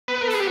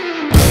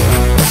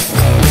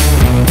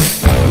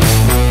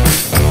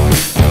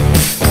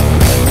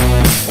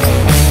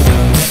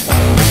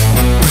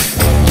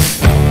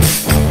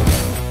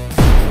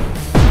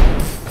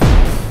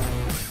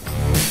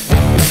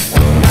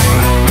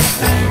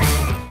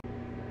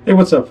Hey,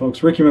 what's up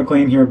folks? Ricky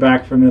McLain here,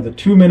 back for another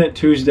 2-Minute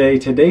Tuesday.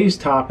 Today's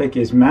topic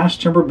is mass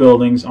timber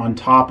buildings on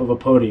top of a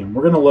podium.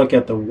 We're going to look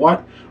at the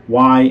what,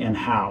 why, and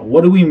how.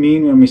 What do we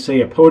mean when we say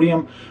a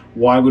podium?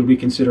 Why would we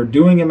consider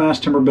doing a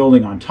mass timber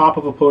building on top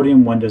of a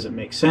podium? When does it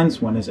make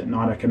sense? When is it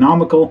not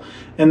economical?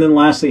 And then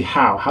lastly,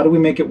 how? How do we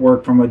make it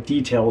work from a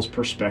details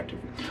perspective?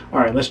 All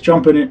right, let's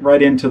jump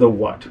right into the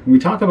what. When we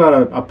talk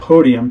about a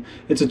podium,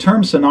 it's a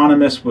term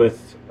synonymous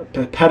with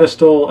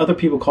pedestal. Other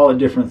people call it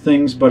different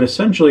things, but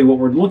essentially what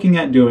we're looking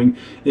at doing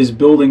is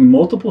building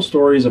multiple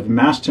stories of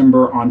mass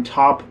timber on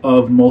top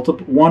of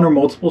one or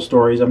multiple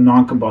stories of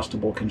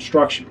non-combustible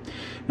construction.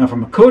 Now,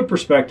 from a code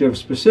perspective,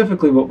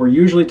 specifically what we're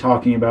usually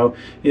talking about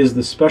is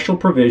the special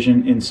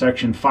provision in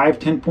section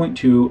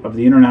 510.2 of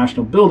the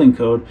International Building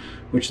Code,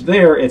 which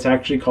there it's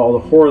actually called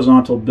a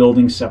horizontal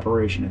building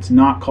separation. It's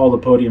not called a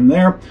podium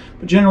there,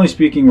 but generally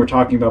speaking, we're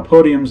talking about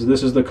podiums.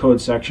 This is the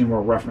code section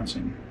we're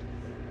referencing.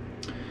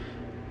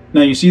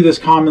 Now, you see this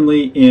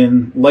commonly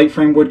in light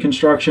frame wood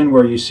construction,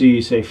 where you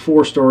see, say,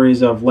 4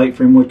 stories of light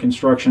frame wood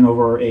construction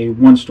over a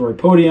 1-story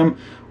podium,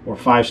 or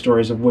 5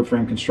 stories of wood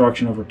frame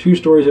construction over 2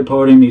 stories of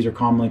podium. These are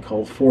commonly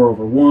called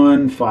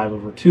 4/1,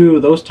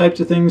 5/2, those types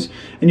of things.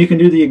 And you can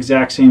do the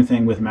exact same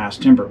thing with mass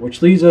timber,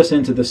 which leads us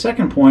into the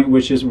second point,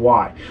 which is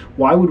why.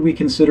 Why would we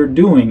consider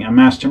doing a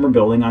mass timber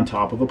building on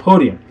top of a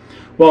podium?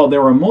 Well,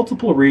 there are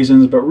multiple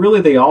reasons, but really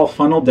they all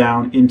funnel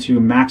down into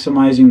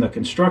maximizing the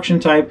construction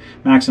type,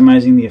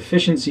 maximizing the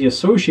efficiency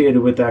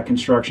associated with that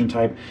construction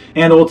type,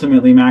 and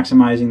ultimately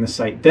maximizing the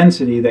site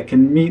density that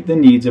can meet the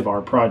needs of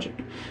our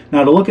project.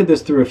 Now, to look at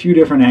this through a few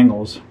different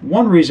angles,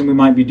 one reason we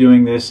might be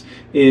doing this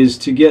is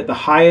to get the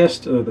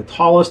highest or the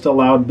tallest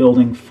allowed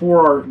building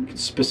for our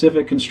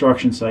specific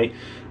construction site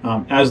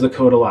as the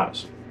code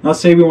allows. Let's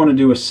say we want to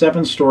do a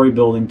 7-story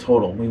building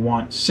total. We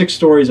want 6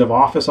 stories of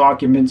office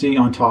occupancy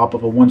on top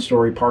of a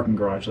 1-story parking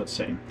garage, let's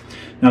say.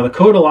 Now, the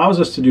code allows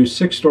us to do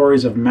 6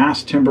 stories of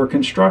mass timber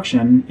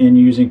construction in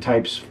using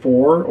types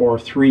 4 or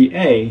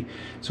 3A.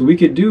 So we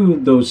could do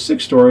those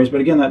 6 stories, but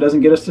again, that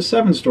doesn't get us to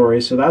 7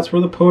 stories, so that's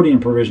where the podium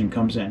provision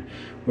comes in,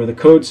 where the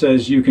code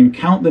says you can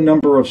count the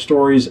number of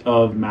stories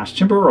of mass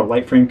timber or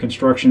light frame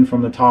construction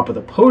from the top of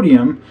the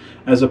podium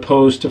as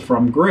opposed to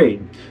from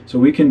grade. So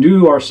we can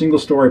do our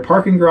 1-story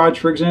parking garage,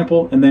 for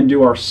example, and then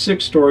do our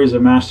 6 stories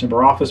of mass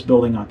timber office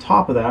building on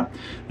top of that.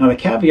 Now, the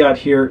caveat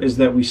here is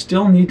that we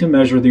still need to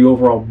measure the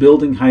overall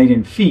building height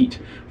in feet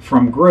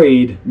from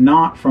grade,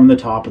 not from the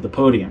top of the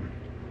podium.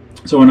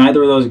 So in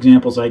either of those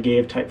examples I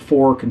gave, type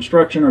 4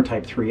 construction or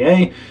type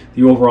 3A,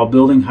 the overall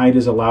building height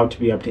is allowed to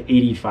be up to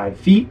 85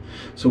 feet.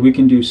 So we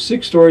can do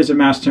 6 stories of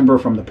mass timber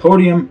from the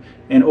podium,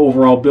 and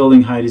overall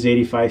building height is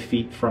 85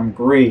 feet from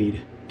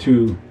grade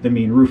to the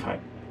mean roof height.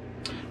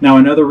 Now,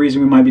 another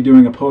reason we might be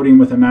doing a podium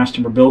with a mass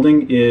timber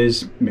building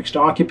is mixed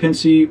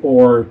occupancy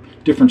or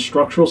different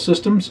structural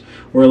systems,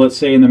 where let's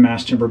say in the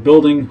mass timber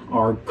building,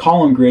 our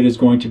column grid is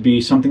going to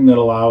be something that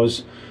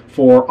allows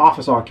for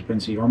office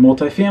occupancy or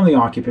multifamily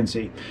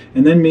occupancy.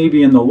 And then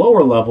maybe in the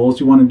lower levels,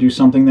 you want to do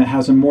something that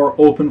has a more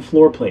open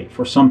floor plate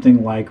for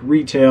something like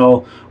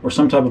retail or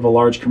some type of a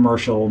large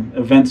commercial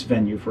events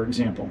venue, for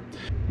example.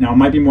 Now, it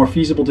might be more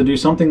feasible to do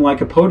something like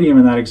a podium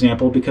in that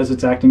example because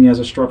it's acting as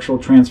a structural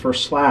transfer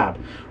slab,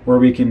 where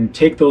we can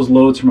take those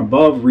loads from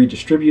above,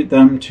 redistribute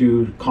them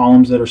to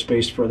columns that are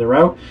spaced further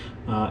out,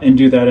 and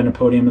do that in a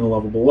podium in the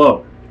level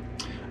below.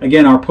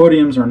 Again, our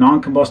podiums are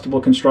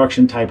non-combustible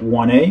construction type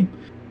 1A.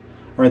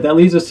 All right, that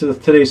leads us to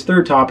today's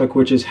third topic,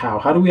 which is how.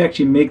 How do we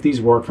actually make these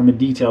work from a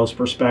details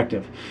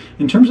perspective?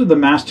 In terms of the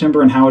mass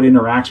timber and how it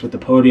interacts with the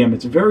podium,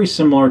 it's very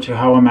similar to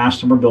how a mass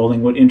timber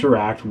building would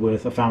interact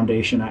with a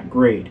foundation at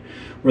grade,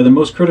 where the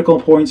most critical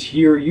points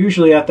here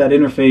usually at that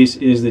interface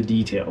is the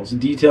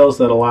details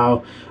that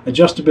allow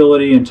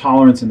adjustability and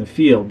tolerance in the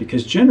field,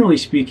 because generally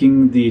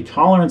speaking, the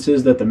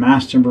tolerances that the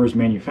mass timber is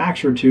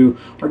manufactured to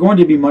are going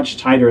to be much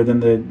tighter than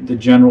the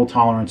general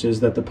tolerances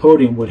that the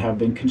podium would have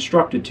been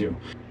constructed to.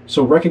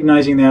 So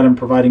recognizing that and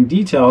providing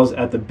details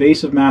at the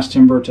base of mass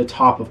timber to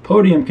top of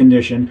podium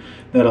condition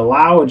that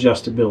allow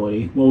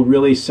adjustability will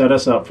really set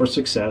us up for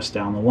success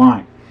down the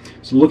line.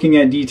 So looking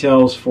at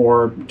details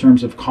for in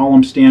terms of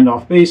column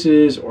standoff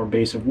bases or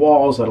base of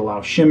walls that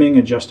allow shimming,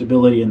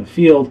 adjustability in the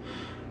field,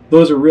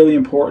 those are really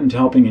important to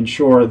helping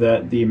ensure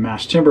that the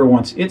mass timber,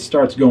 once it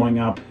starts going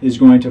up, is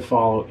going to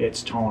follow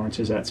its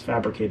tolerances that's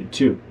fabricated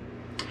to.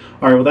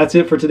 All right, well, that's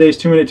it for today's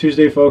 2-Minute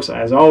Tuesday, folks.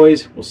 As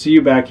always, we'll see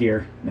you back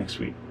here next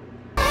week.